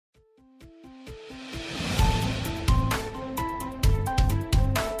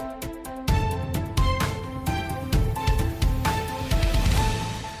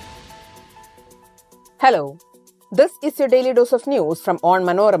Hello, this is your daily dose of news from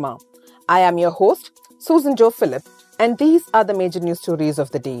Onmanorama. I am your host, Susan Jo Phillip, and these are the major news stories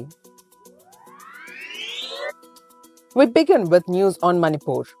of the day. We begin with news on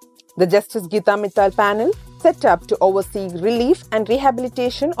Manipur. The Justice Geeta Mittal panel, set up to oversee relief and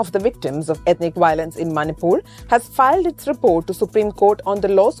rehabilitation of the victims of ethnic violence in Manipur, has filed its report to Supreme Court on the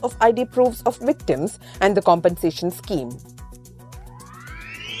loss of ID proofs of victims and the compensation scheme.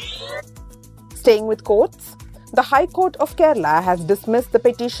 Staying with courts, the High Court of Kerala has dismissed the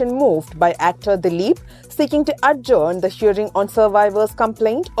petition moved by actor Dilip seeking to adjourn the hearing on survivors'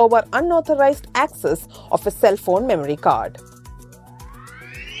 complaint over unauthorized access of a cell phone memory card.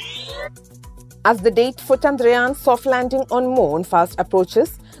 As the date for Chandrayaan's soft landing on Moon fast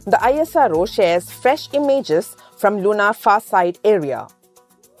approaches, the ISRO shares fresh images from lunar far side area.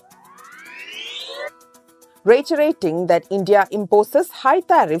 Reiterating that India imposes high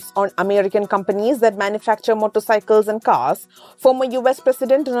tariffs on American companies that manufacture motorcycles and cars, former US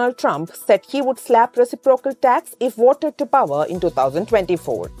President Donald Trump said he would slap reciprocal tax if voted to power in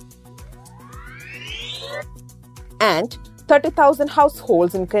 2024. And 30,000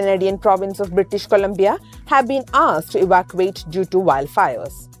 households in Canadian province of British Columbia have been asked to evacuate due to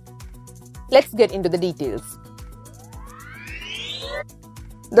wildfires. Let's get into the details.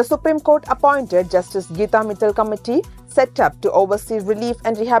 The Supreme Court appointed Justice Geeta Mittal Committee set up to oversee relief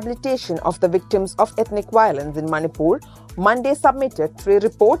and rehabilitation of the victims of ethnic violence in Manipur Monday submitted 3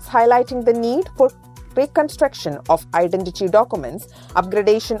 reports highlighting the need for reconstruction of identity documents,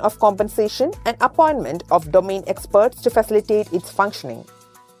 upgradation of compensation, and appointment of domain experts to facilitate its functioning.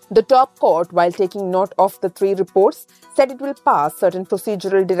 The top court, while taking note of the 3 reports, said it will pass certain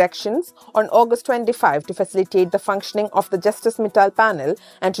procedural directions on August 25 to facilitate the functioning of the Justice Mittal panel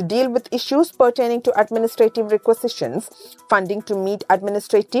and to deal with issues pertaining to administrative requisitions, funding to meet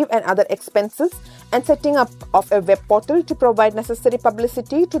administrative and other expenses, and setting up of a web portal to provide necessary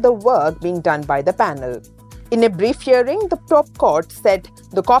publicity to the work being done by the panel. In a brief hearing, the top court said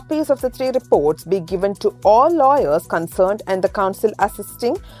the copies of the 3 reports be given to all lawyers concerned and the counsel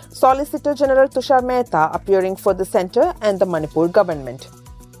assisting Solicitor General Tushar Mehta appearing for the centre and the Manipur government.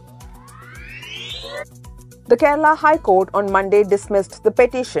 The Kerala High Court on Monday dismissed the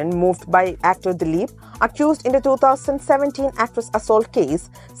petition moved by actor Dilip, accused in the 2017 actress assault case,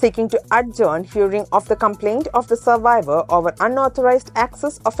 seeking to adjourn hearing of the complaint of the survivor over unauthorized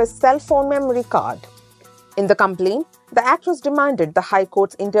access of a cell phone memory card. In the complaint, the actress demanded the High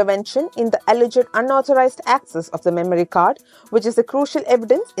Court's intervention in the alleged unauthorized access of the memory card, which is a crucial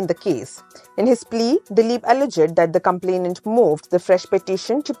evidence in the case. In his plea, Dilip alleged that the complainant moved the fresh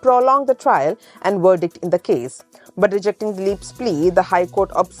petition to prolong the trial and verdict in the case. But rejecting Dilip's plea, the High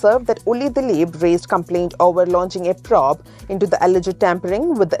Court observed that only Dilip raised complaint over launching a probe into the alleged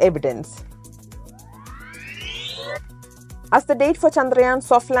tampering with the evidence. As the date for Chandrayaan's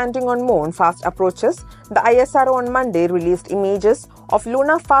soft landing on Moon fast approaches, the ISRO on Monday released images of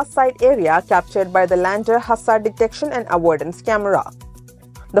lunar far side area captured by the lander hazard detection and avoidance camera.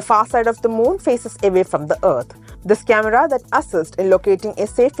 The far side of the Moon faces away from the Earth. This camera that assists in locating a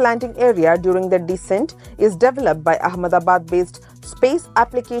safe landing area during the descent is developed by Ahmedabad-based Space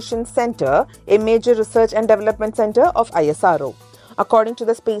Application Center, a major research and development center of ISRO. According to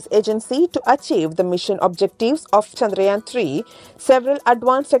the space agency, to achieve the mission objectives of Chandrayaan-3, several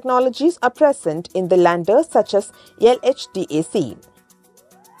advanced technologies are present in the lander such as LHDAC.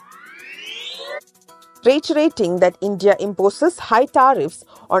 Reiterating that India imposes high tariffs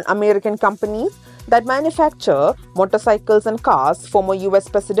on American companies that manufacture motorcycles and cars, former US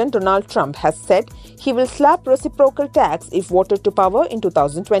President Donald Trump has said he will slap reciprocal tax if voted to power in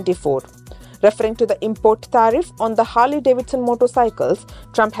 2024. Referring to the import tariff on the Harley-Davidson motorcycles,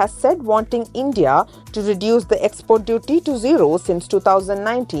 Trump has said wanting India to reduce the export duty to 0 since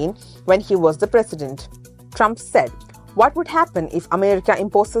 2019 when he was the president. Trump said, "What would happen if America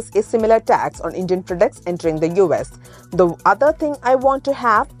imposes a similar tax on Indian products entering the US? The other thing I want to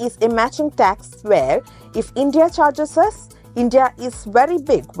have is a matching tax where if India charges us, India is very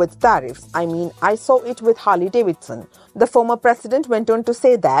big with tariffs. I mean, I saw it with Harley-Davidson." The former president went on to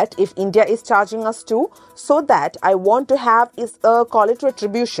say that if India is charging us too, so that I want to have is call it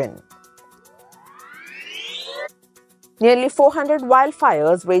retribution. Nearly 400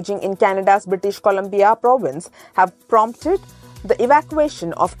 wildfires raging in Canada's British Columbia province have prompted the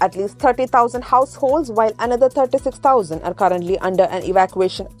evacuation of at least 30,000 households, while another 36,000 are currently under an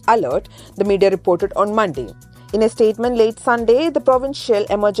evacuation alert, the media reported on Monday. In a statement late Sunday, the Provincial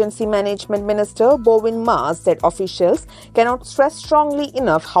Emergency Management Minister Bowin Mars said officials cannot stress strongly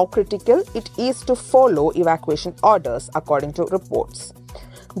enough how critical it is to follow evacuation orders, according to reports.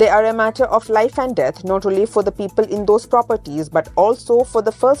 They are a matter of life and death, not only for the people in those properties, but also for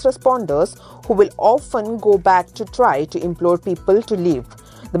the first responders who will often go back to try to implore people to leave.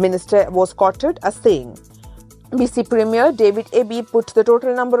 The minister was quoted as saying, BC Premier David Eby put the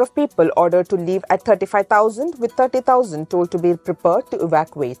total number of people ordered to leave at 35,000, with 30,000 told to be prepared to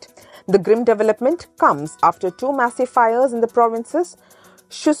evacuate. The grim development comes after two massive fires in the province's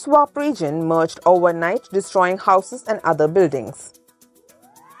Shuswap region merged overnight, destroying houses and other buildings.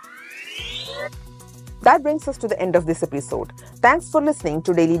 That brings us to the end of this episode. Thanks for listening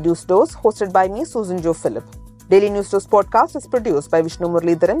to Daily News Dose, hosted by me, Susan Jo Philip. Daily News Dose podcast is produced by Vishnu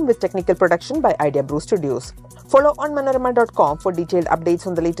Muralidharan with technical production by Idea Brew Studios. Follow Onmanorama.com for detailed updates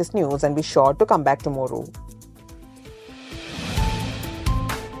on the latest news and be sure to come back tomorrow.